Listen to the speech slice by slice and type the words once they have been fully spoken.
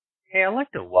Hey, I'd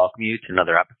like to welcome you to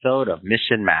another episode of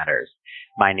Mission Matters.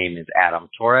 My name is Adam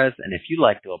Torres, and if you'd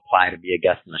like to apply to be a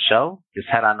guest on the show, just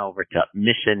head on over to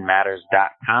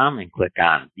missionmatters.com and click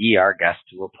on Be Our Guest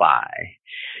to apply.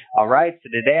 All right, so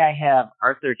today I have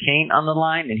Arthur Kane on the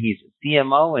line, and he's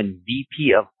CMO and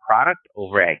VP of Product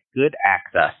over at Good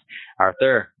Access.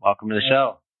 Arthur, welcome to the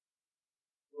show.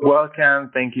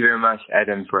 Welcome. Thank you very much,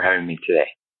 Adam, for having me today.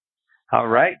 All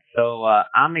right. So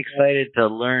I'm excited to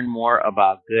learn more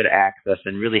about Good Access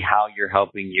and really how you're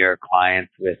helping your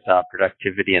clients with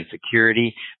productivity and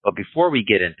security. But before we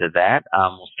get into that,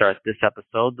 we'll start this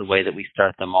episode the way that we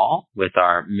start them all with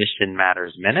our Mission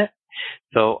Matters Minute.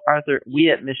 So, Arthur, we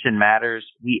at Mission Matters,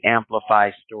 we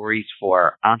amplify stories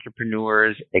for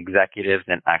entrepreneurs, executives,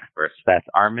 and experts. That's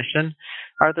our mission.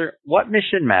 Arthur, what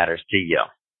mission matters to you?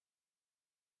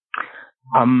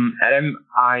 Adam,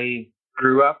 I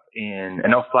grew up in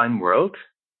an offline world,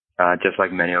 just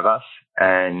like many of us,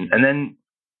 and then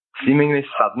seemingly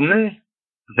suddenly,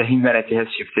 the humanity has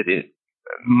shifted a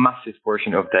massive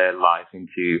portion of their life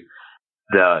into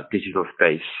the digital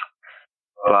space.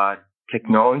 But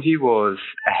technology was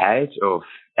ahead of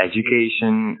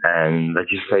education and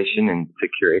legislation and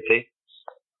security,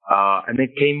 and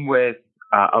it came with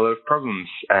a lot of problems.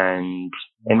 And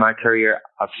in my career,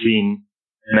 I've seen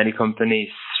many companies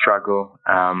struggle,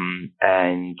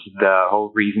 and the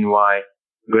whole reason why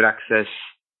Good Access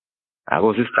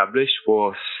was established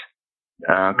was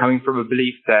coming from a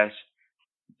belief that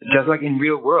just like in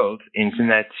real world,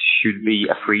 internet should be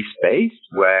a free space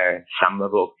where some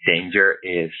level of danger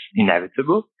is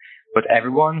inevitable, but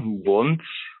everyone who wants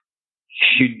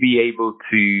should be able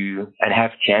to and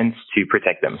have chance to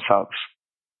protect themselves.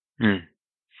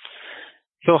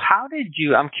 So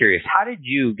I'm curious, how did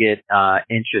you get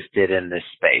interested in this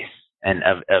space and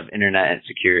of internet and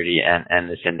security and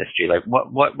this industry? Like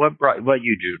what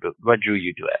drew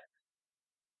you to it?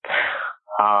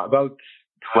 About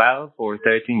 12 or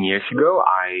 13 years ago,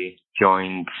 I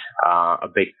joined a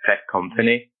big tech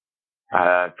company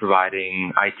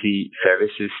providing IT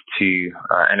services to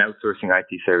and outsourcing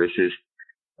IT services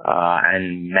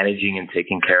and managing and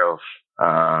taking care of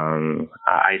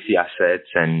IT assets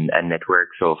and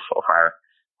networks of our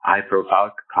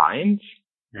high-profile clients.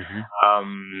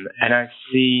 Mm-hmm. And I've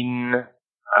seen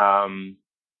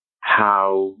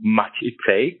how much it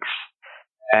takes,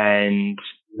 and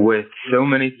with so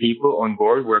many people on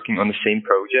board working on the same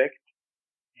project,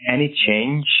 any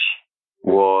change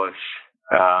was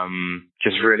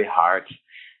just really hard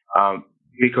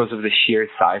because of the sheer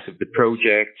size of the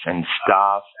projects and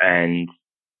staff and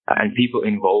people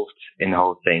involved in the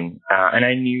whole thing. And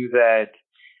I knew that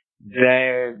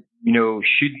there,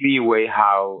 should be a way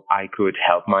how I could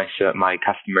help my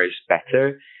customers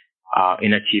better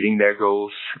in achieving their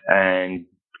goals and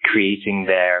creating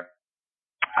their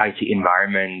IT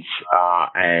environments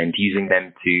and using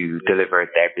them to deliver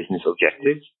their business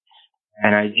objectives.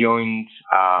 And I joined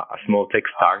a small tech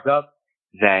startup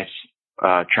that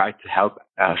tried to help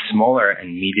smaller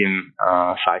and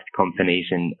medium-sized companies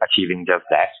in achieving just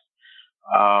that.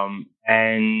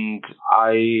 And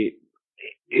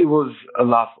it was a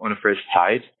laugh on the first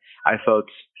sight. I felt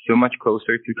so much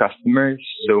closer to customers,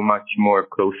 so much more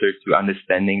closer to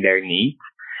understanding their needs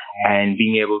and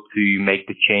being able to make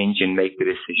the change and make the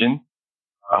decision.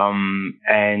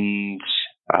 And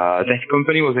that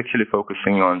company was actually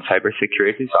focusing on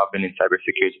cybersecurity. So I've been in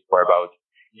cybersecurity for about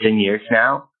 10 years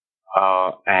now.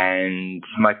 And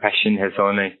my passion has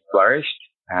only flourished.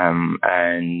 And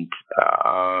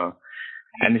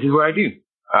this is what I do.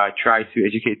 I try to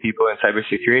educate people in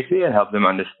cybersecurity and help them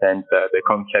understand the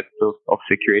concept of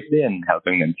security and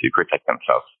helping them to protect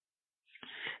themselves.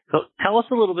 So tell us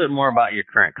a little bit more about your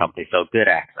current company, so Good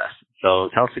Access. So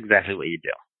tell us exactly what you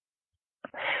do.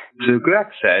 So Good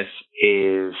Access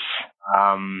is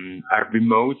a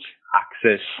remote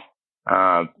access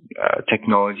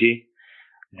technology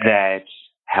that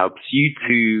helps you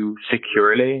to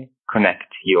securely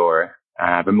connect your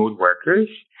remote workers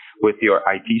with your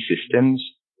IT systems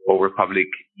over public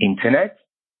internet.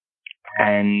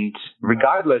 And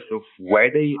regardless of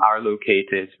where they are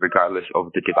located, regardless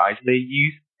of the device they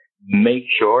use, make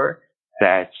sure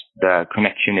that the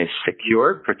connection is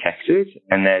secure, protected,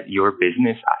 and that your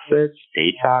business assets,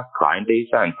 data, client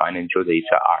data, and financial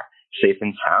data are safe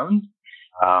and sound,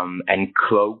 and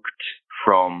cloaked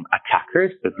from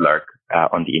attackers that lurk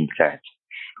on the internet.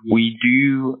 We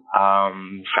do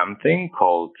something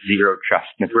called Zero Trust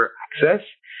Network Access.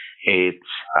 It's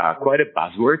quite a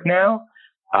buzzword now,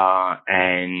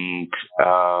 and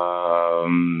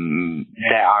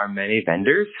there are many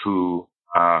vendors who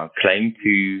claim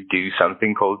to do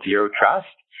something called Zero Trust,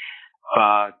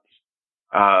 but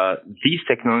these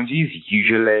technologies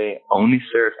usually only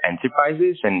serve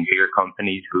enterprises and bigger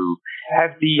companies who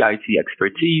have the IT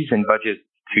expertise and budget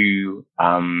to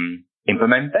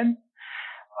implement them.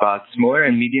 But smaller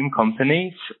and medium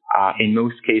companies, in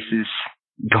most cases,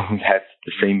 don't have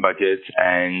the same budget,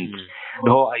 and the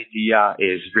whole idea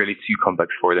is really too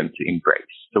complex for them to embrace.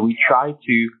 So we try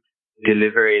to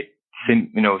deliver a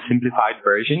simplified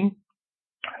version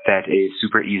that is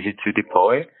super easy to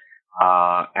deploy,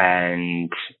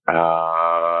 and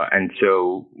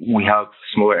so we help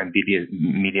smaller and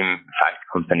medium-sized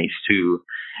companies to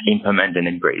implement and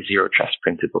embrace zero trust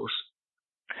principles.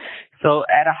 So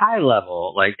at a high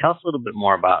level, tell us a little bit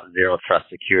more about zero trust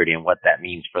security and what that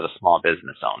means for the small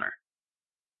business owner.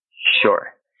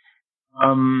 Sure.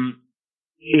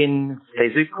 In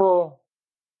physical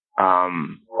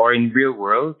or in real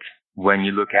world, when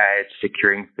you look at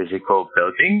securing physical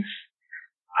buildings,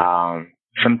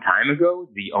 some time ago,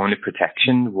 the only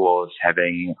protection was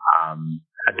having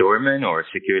a doorman or a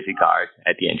security guard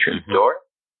at the entrance door.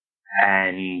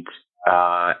 And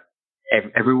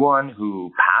everyone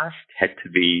who passed had to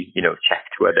be,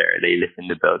 checked whether they live in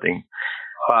the building.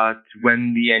 But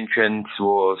when the entrance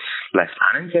was left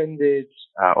unintended,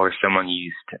 or someone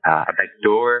used a back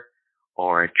door,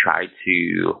 or tried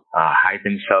to hide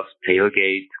themselves,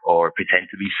 tailgate, or pretend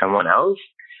to be someone else,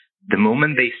 the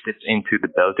moment they stepped into the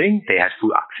building, they had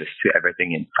full access to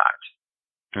everything inside.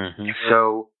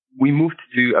 So we moved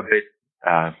to a bit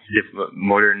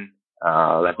modern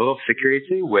level of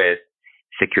security with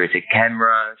security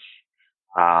cameras,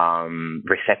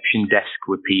 reception desk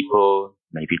with people,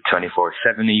 maybe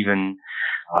 24/7 even,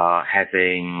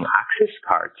 having access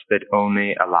cards that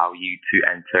only allow you to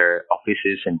enter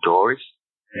offices and doors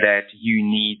that you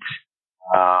need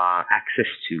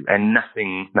access to, and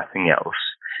nothing else.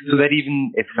 So that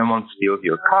even if someone steals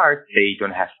your card, they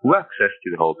don't have full access to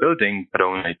the whole building, but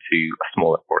only to a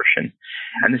smaller portion.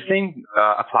 And the same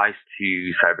applies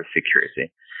to cybersecurity.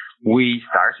 We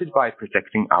started by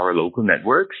protecting our local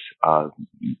networks,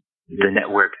 the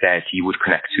network that you would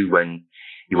connect to when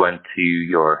you went to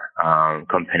your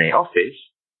company office.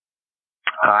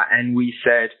 And we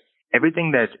said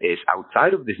everything that is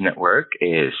outside of this network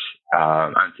is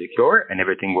unsecure, and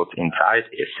everything what's inside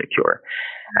is secure.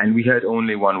 And we had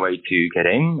only one way to get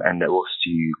in, and that was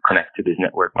to connect to this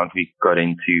network once we got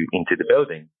into the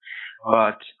building.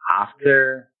 But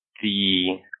after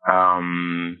the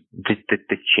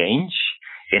change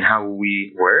in how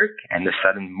we work and the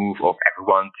sudden move of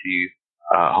everyone to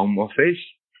home office,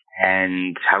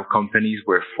 and how companies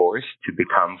were forced to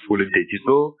become fully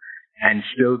digital and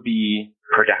still be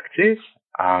productive,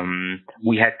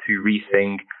 we had to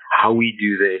rethink how we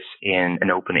do this in an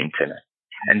open internet.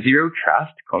 And zero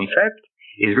trust concept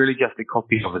is really just a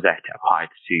copy of that applied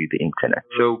to the internet.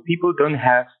 So people don't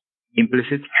have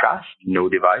implicit trust. No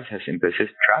device has implicit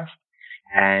trust.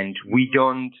 And we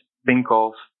don't think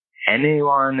of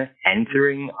anyone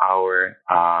entering our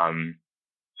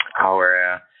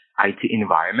IT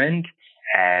environment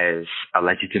as a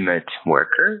legitimate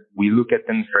worker. We look at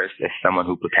them first as someone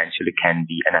who potentially can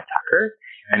be an attacker,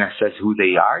 and assess who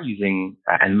they are using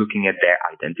and looking at their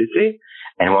identity.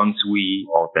 And once we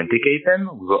authenticate them,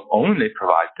 we will only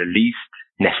provide the least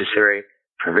necessary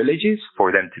privileges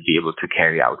for them to be able to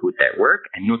carry out with their work,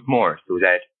 and not more, so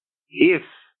that if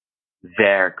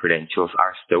their credentials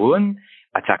are stolen,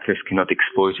 attackers cannot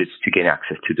exploit it to gain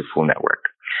access to the full network.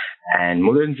 And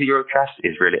modern zero trust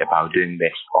is really about doing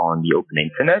this on the open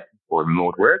internet for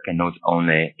remote work, and not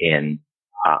only in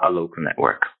a local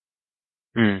network.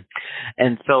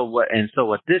 And so what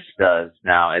this does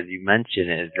now, as you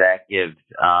mentioned, is that gives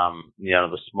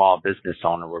the small business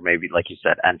owner, where maybe, like you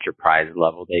said, enterprise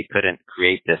level, they couldn't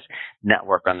create this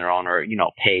network on their own, or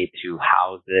pay to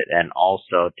house it and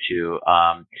also to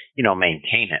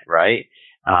maintain it, right?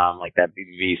 Like that would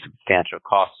be substantial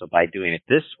cost. So by doing it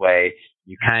this way,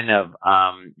 you kind of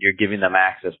you're giving them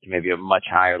access to maybe a much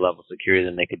higher level of security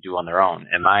than they could do on their own.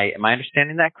 Am I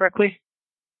understanding that correctly?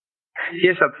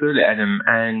 Yes, absolutely, Adam.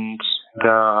 And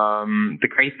the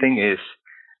great thing is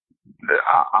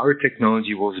our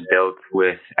technology was built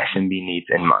with SMB needs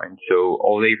in mind. So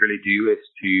all they really do is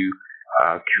to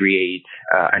create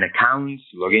an account,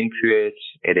 log into it.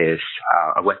 It is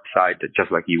a website that,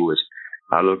 just like you would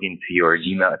log into your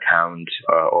Gmail account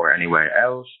or anywhere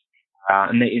else.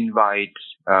 And they invite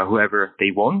whoever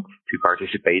they want to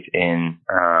participate in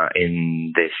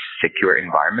this secure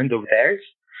environment of theirs.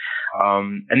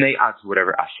 And they add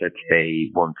whatever assets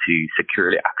they want to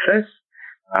securely access.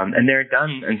 And they're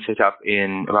done and set up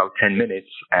in about 10 minutes,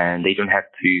 and they don't have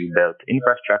to build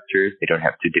infrastructures. They don't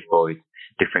have to deploy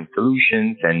different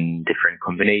solutions and different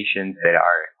combinations that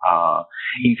are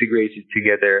integrated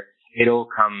together. It all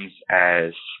comes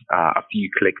as a few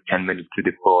click, 10 minutes to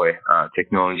deploy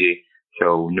technology.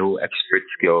 So no expert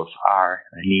skills are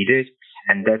needed.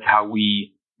 And that's how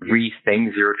we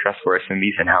rethink Zero Trust for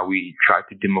SMBs and how we try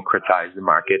to democratize the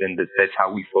market. And that's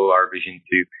how we follow our vision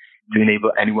to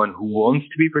enable anyone who wants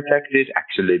to be protected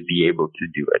actually be able to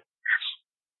do it.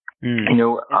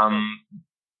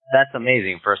 That's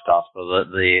amazing. First off, so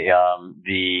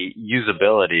the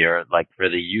usability, or like for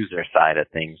the user side of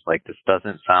things, like this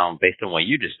doesn't sound, based on what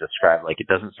you just described, like it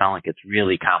doesn't sound like it's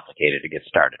really complicated to get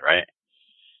started, right?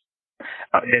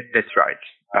 That's right.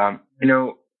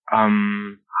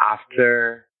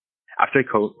 After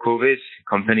COVID,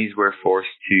 companies were forced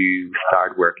to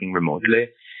start working remotely,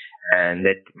 and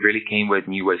that really came with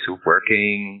new ways of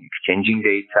working, exchanging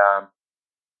data,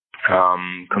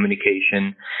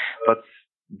 communication. But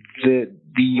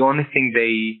the only thing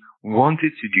they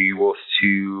wanted to do was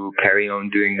to carry on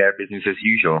doing their business as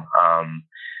usual,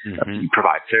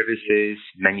 provide services,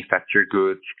 manufacture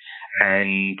goods,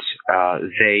 and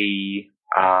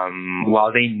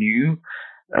while they knew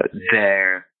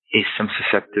there is some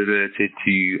susceptibility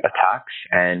to attacks,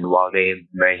 and while they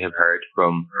may have heard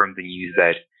from the news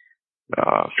that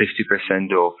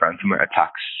 50% of ransomware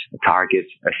attacks target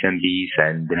SMBs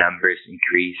and the numbers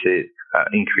increase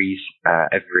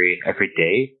every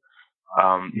day,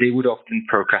 they would often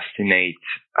procrastinate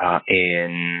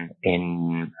in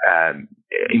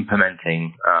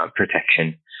implementing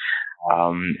protection.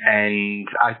 And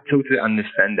I totally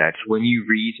understand that. When you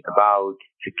read about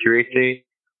security,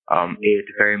 it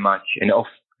very much and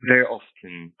very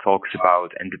often talks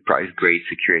about enterprise-grade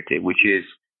security, which is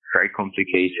very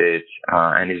complicated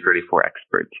and is really for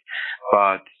experts.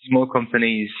 But small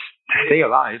companies, to stay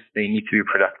alive, they need to be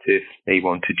productive. They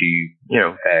want to do,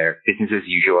 their business as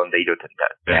usual, and they don't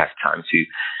have time to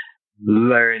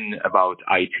learn about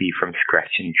IT from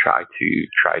scratch and try to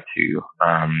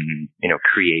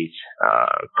create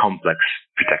complex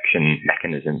protection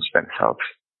mechanisms themselves.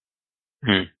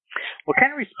 What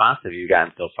kind of response have you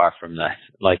gotten so far from this,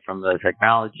 like from the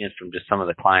technology and from just some of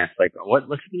the clients? Like, what's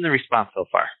been the response so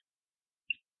far?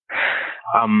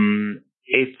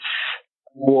 It's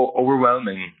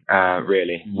overwhelming,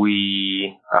 really.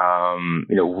 We're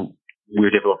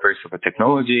developers of a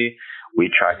technology. We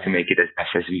try to make it as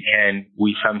best as we can.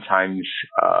 We sometimes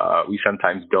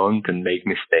don't and make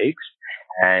mistakes.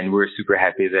 And we're super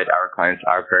happy that our clients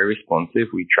are very responsive.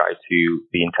 We try to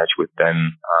be in touch with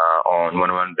them on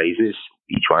one-on-one basis,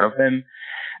 each one of them.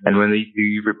 And when they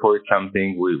do report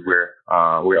something, we're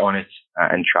on it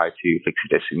and try to fix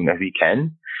it as soon as we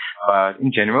can. But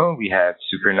in general, we have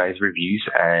super nice reviews,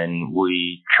 and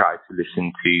we try to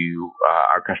listen to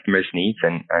our customers' needs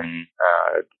and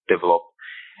develop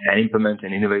and implement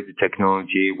and innovate the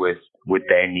technology with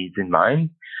their needs in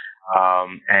mind.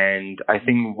 And I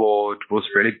think what was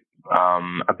really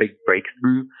a big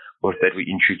breakthrough was that we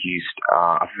introduced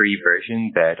a free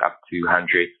version that up to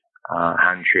 100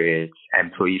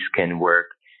 employees can work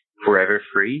forever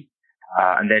free,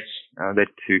 and that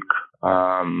took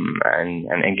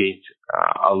and gained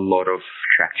a lot of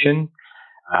traction.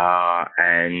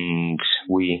 And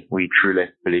we truly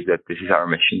believe that this is our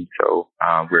mission. So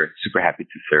we're super happy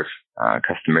to serve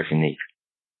customers in need.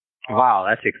 Wow,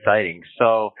 that's exciting.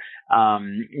 So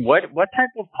what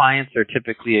type of clients are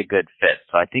typically a good fit?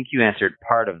 So I think you answered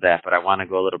part of that, but I want to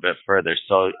go a little bit further.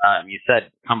 So you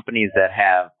said companies that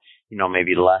have,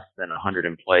 maybe less than 100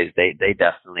 employees, they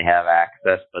definitely have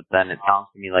access. But then it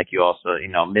sounds to me like you also,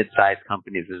 mid-sized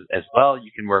companies as well,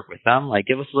 you can work with them. Like,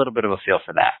 give us a little bit of a feel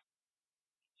for that.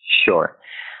 Sure.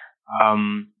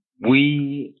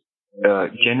 We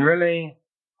generally,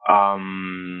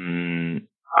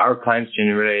 our clients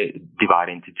generally divide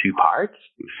into two parts: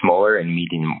 smaller and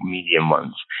medium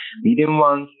ones. Medium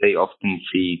ones, they often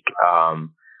seek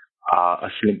a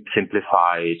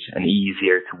simplified and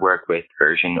easier to work with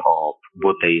version of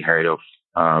what they heard of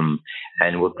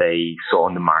and what they saw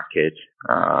on the market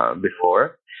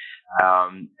before.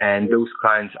 And those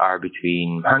clients are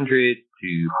between 100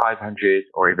 to 500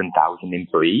 or even 1,000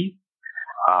 employees.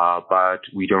 But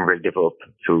we don't really develop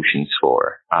solutions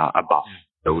for above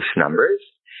those numbers.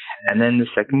 And then the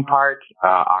second part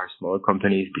are smaller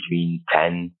companies between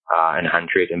 10 and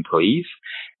 100 employees.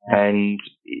 And,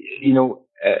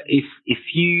 if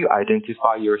you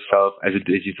identify yourself as a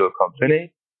digital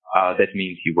company, that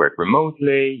means you work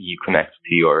remotely, you connect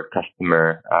to your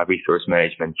customer resource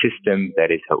management system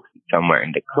that is hosted somewhere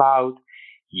in the cloud.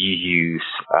 You use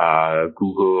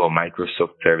Google or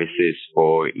Microsoft services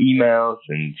for emails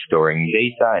and storing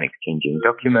data and exchanging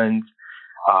documents.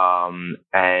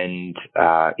 And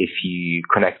if you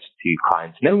connect to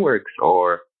clients' networks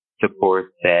or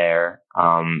support their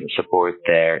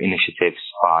initiatives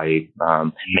by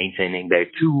maintaining their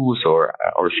tools or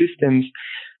systems,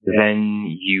 then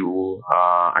you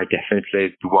are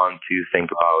definitely the one to think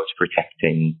about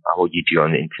protecting what you do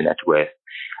on the internet with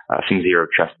some zero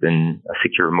trust and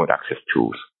secure remote access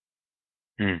tools.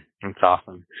 That's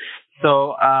awesome.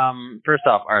 So, first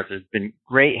off, Arthur, it's been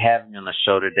great having you on the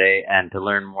show today and to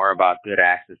learn more about Good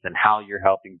Access and how you're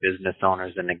helping business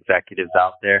owners and executives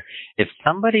out there. If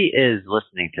somebody is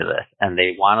listening to this and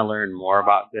they want to learn more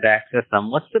about Good Access,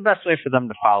 what's the best way for them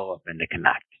to follow up and to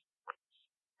connect?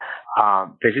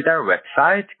 Visit our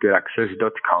website,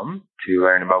 goodaccess.com, to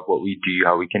learn about what we do,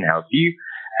 how we can help you,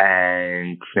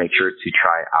 and make sure to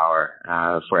try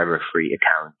our forever free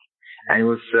account. And it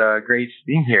was great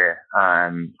being here.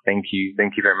 Thank you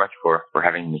very much for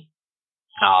having me.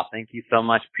 Oh, thank you so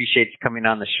much. Appreciate you coming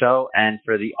on the show. And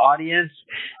for the audience,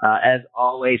 as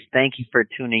always, thank you for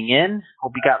tuning in.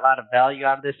 Hope you got a lot of value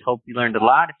out of this. Hope you learned a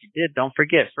lot. If you did, don't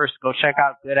forget, first, go check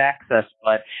out Good Access,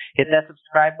 but hit that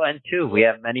subscribe button too. We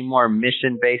have many more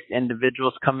mission-based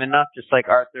individuals coming up, just like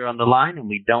Arthur on the line, and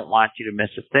we don't want you to miss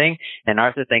a thing. And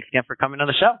Arthur, thanks again for coming on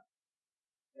the show.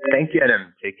 Thank you,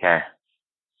 Adam. Take care.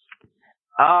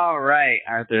 All right,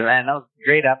 Arthur, man, that was a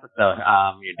great episode.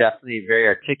 You're definitely very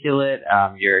articulate.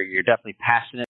 You're definitely passionate.